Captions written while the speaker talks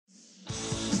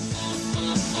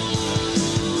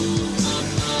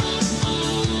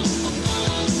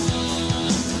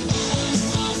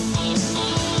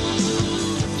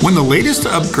when the latest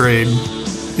upgrade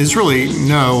is really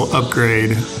no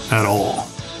upgrade at all.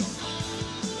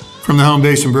 From the home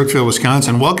base in Brookfield,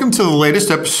 Wisconsin, welcome to the latest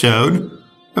episode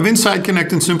of Inside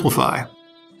Connect and Simplify.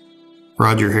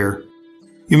 Roger here,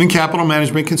 Human Capital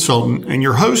Management Consultant and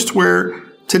your host, where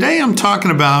today I'm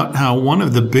talking about how one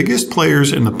of the biggest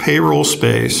players in the payroll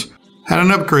space had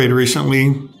an upgrade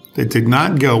recently that did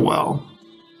not go well.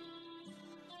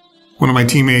 One of my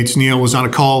teammates, Neil, was on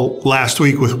a call last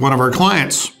week with one of our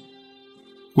clients.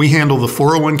 We handle the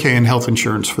 401k and health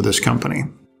insurance for this company.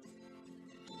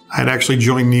 I had actually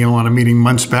joined Neil on a meeting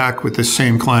months back with this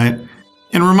same client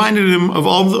and reminded him of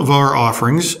all of our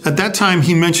offerings. At that time,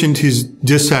 he mentioned his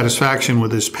dissatisfaction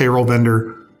with his payroll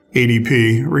vendor,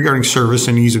 ADP, regarding service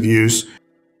and ease of use.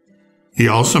 He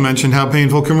also mentioned how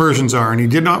painful conversions are, and he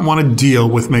did not want to deal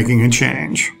with making a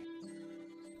change.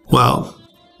 Well,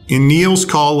 in Neil's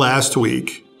call last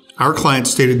week, our client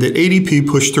stated that ADP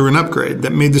pushed through an upgrade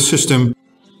that made the system,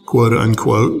 quote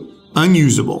unquote,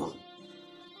 unusable,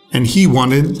 and he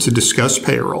wanted to discuss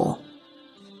payroll.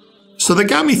 So that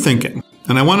got me thinking,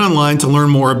 and I went online to learn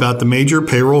more about the major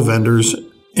payroll vendors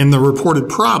and the reported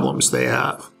problems they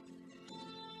have.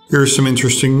 Here are some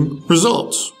interesting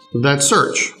results of that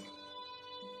search.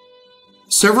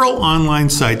 Several online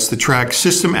sites that track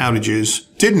system outages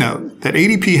did note that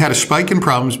ADP had a spike in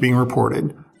problems being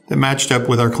reported that matched up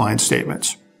with our client's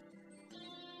statements.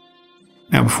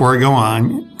 Now, before I go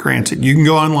on, granted, you can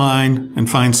go online and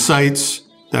find sites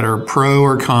that are pro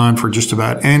or con for just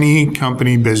about any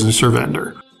company, business, or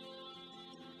vendor.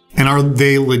 And are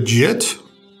they legit?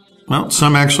 Well,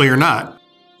 some actually are not.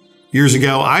 Years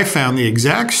ago, I found the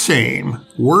exact same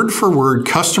word-for-word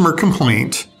customer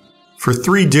complaint for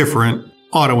 3 different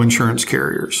auto insurance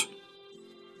carriers.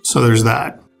 So there's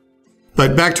that.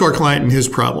 But back to our client and his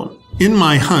problem. In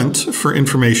my hunt for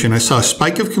information, I saw a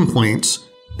spike of complaints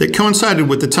that coincided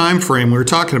with the time frame we were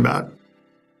talking about.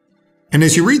 And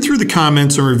as you read through the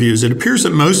comments and reviews, it appears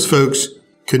that most folks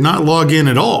could not log in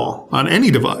at all on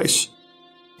any device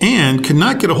and could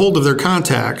not get a hold of their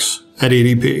contacts at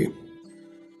ADP.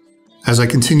 As I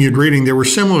continued reading, there were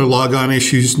similar logon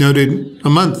issues noted a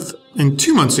month and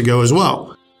 2 months ago as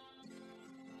well.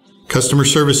 Customer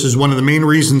service is one of the main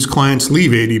reasons clients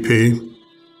leave ADP,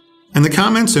 and the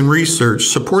comments and research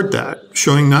support that,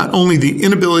 showing not only the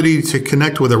inability to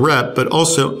connect with a rep, but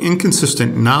also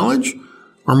inconsistent knowledge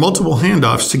or multiple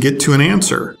handoffs to get to an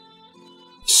answer.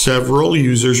 Several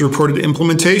users reported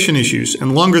implementation issues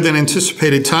and longer than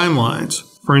anticipated timelines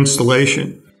for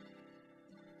installation.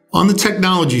 On the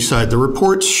technology side, the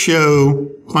reports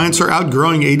show clients are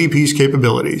outgrowing ADP's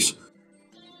capabilities.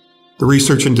 The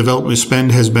research and development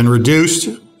spend has been reduced.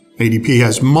 ADP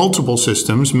has multiple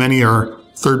systems. Many are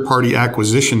third-party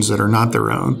acquisitions that are not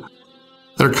their own,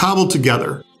 that are cobbled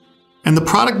together. And the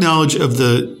product knowledge of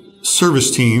the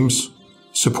service teams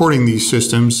supporting these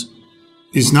systems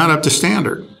is not up to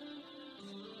standard.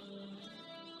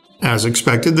 As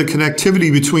expected, the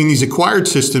connectivity between these acquired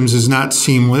systems is not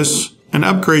seamless, and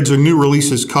upgrades or new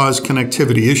releases cause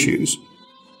connectivity issues.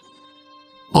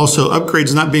 Also,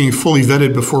 upgrades not being fully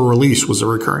vetted before release was a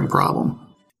recurring problem.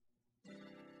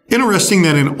 Interesting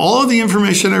that in all of the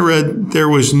information I read, there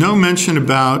was no mention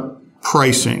about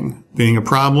pricing being a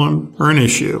problem or an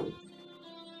issue.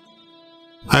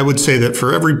 I would say that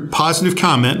for every positive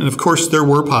comment, and of course there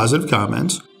were positive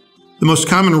comments, the most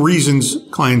common reasons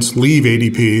clients leave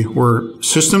ADP were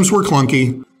systems were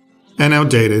clunky and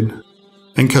outdated,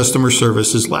 and customer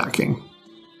service is lacking.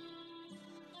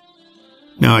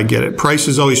 Now, I get it. Price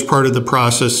is always part of the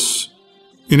process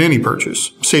in any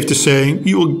purchase. Safe to say,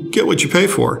 you will get what you pay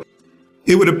for.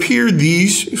 It would appear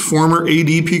these former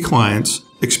ADP clients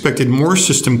expected more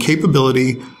system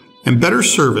capability and better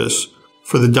service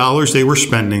for the dollars they were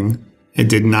spending and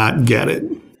did not get it.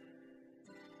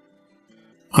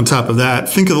 On top of that,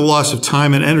 think of the loss of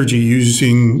time and energy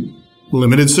using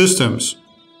limited systems,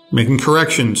 making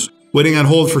corrections, waiting on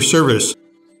hold for service,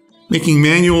 making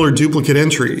manual or duplicate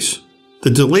entries, the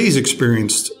delays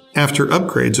experienced after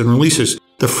upgrades and releases,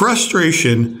 the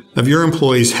frustration of your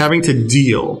employees having to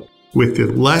deal with the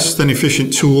less than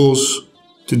efficient tools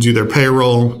to do their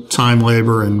payroll, time,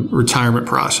 labor, and retirement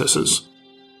processes.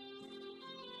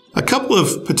 A couple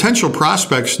of potential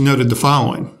prospects noted the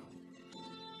following.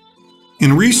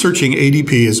 In researching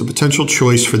ADP as a potential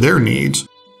choice for their needs,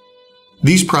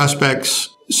 these prospects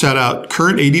sought out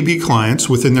current ADP clients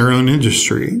within their own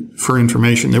industry for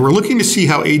information. They were looking to see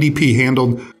how ADP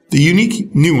handled the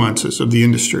unique nuances of the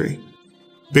industry.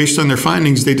 Based on their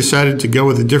findings, they decided to go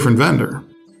with a different vendor.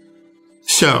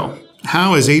 So,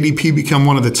 how has ADP become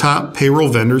one of the top payroll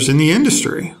vendors in the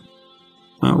industry?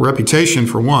 Well, reputation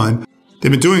for one,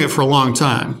 They've been doing it for a long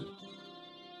time.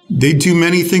 They do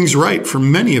many things right for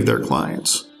many of their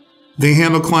clients. They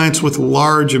handle clients with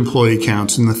large employee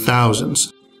counts in the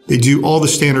thousands. They do all the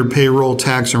standard payroll,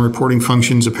 tax, and reporting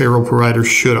functions a payroll provider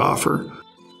should offer.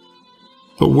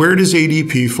 But where does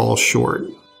ADP fall short?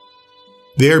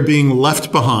 They are being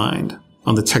left behind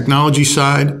on the technology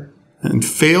side and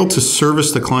fail to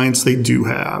service the clients they do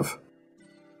have.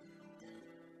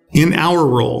 In our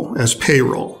role as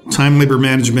payroll, time labor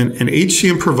management, and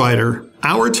HCM provider,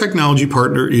 our technology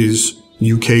partner is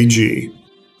UKG.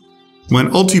 When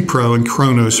UltiPro and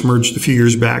Kronos merged a few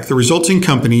years back, the resulting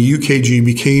company, UKG,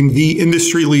 became the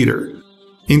industry leader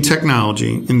in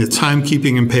technology in the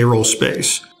timekeeping and payroll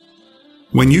space.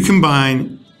 When you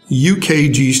combine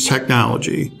UKG's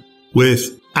technology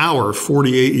with our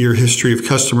 48-year history of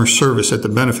customer service at the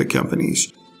benefit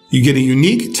companies, you get a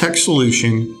unique tech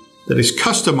solution that is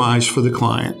customized for the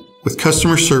client with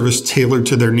customer service tailored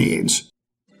to their needs.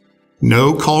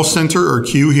 No call center or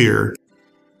queue here.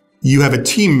 You have a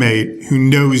teammate who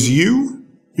knows you,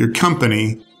 your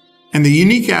company, and the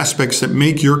unique aspects that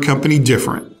make your company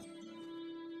different.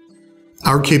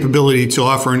 Our capability to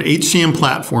offer an HCM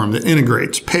platform that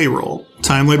integrates payroll,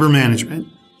 time labor management,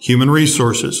 human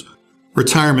resources,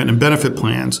 retirement, and benefit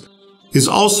plans is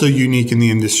also unique in the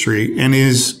industry and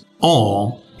is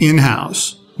all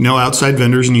in-house, no outside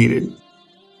vendors needed.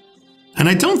 And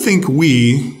I don't think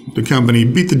we, the company,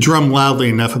 beat the drum loudly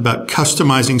enough about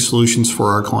customizing solutions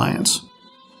for our clients.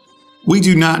 We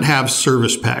do not have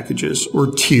service packages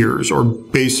or tiers or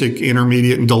basic,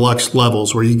 intermediate, and deluxe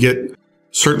levels where you get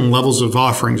certain levels of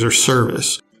offerings or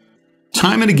service.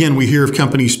 Time and again, we hear of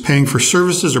companies paying for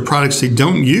services or products they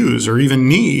don't use or even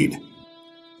need.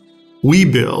 We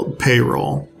build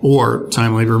payroll or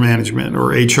time labor management or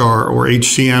HR or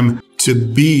HCM to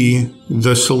be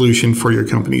the solution for your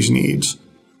company's needs.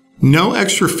 No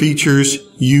extra features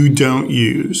you don't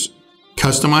use.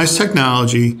 Customized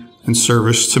technology and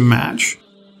service to match.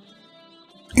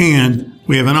 And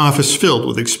we have an office filled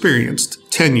with experienced,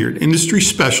 tenured industry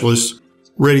specialists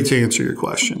ready to answer your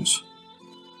questions.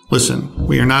 Listen,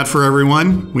 we are not for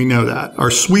everyone. We know that. Our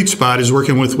sweet spot is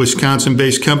working with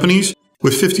Wisconsin-based companies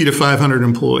with 50 to 500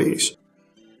 employees.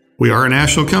 We are a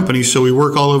national company, so we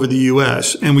work all over the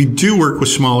U.S., and we do work with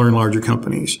smaller and larger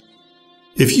companies.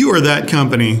 If you are that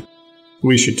company,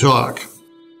 we should talk.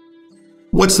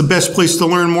 What's the best place to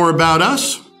learn more about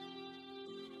us?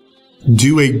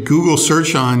 Do a Google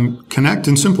search on Connect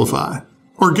and Simplify,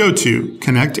 or go to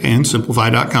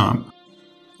connectandsimplify.com,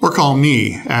 or call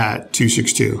me at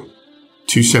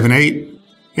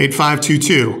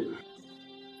 262-278-8522.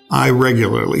 I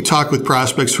regularly talk with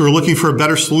prospects who are looking for a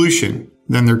better solution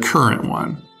than their current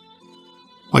one,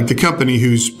 like the company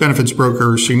whose benefits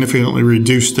broker significantly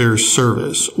reduced their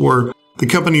service, or the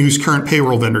company whose current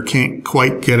payroll vendor can't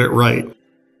quite get it right,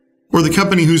 or the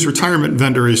company whose retirement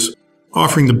vendor is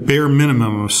offering the bare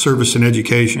minimum of service and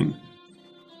education.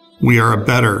 We are a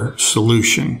better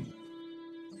solution.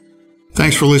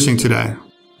 Thanks for listening today.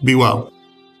 Be well.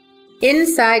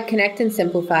 Inside Connect and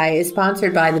Simplify is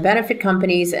sponsored by the benefit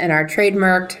companies and our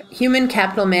trademarked human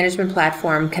capital management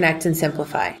platform, Connect and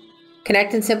Simplify.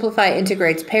 Connect and Simplify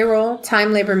integrates payroll,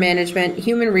 time labor management,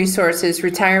 human resources,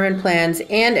 retirement plans,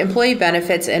 and employee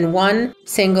benefits in one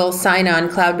single sign-on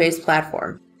cloud-based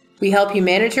platform. We help you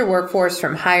manage your workforce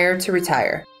from hire to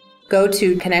retire. Go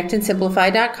to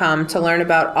connectandsimplify.com to learn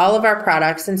about all of our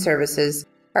products and services,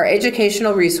 our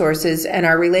educational resources, and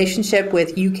our relationship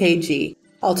with UKG,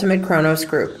 Ultimate Kronos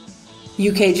Group.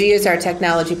 UKG is our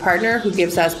technology partner who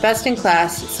gives us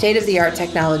best-in-class, state-of-the-art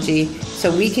technology so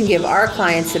we can give our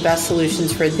clients the best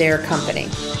solutions for their company.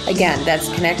 Again, that's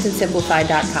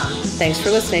connectandsimplify.com. Thanks for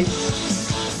listening.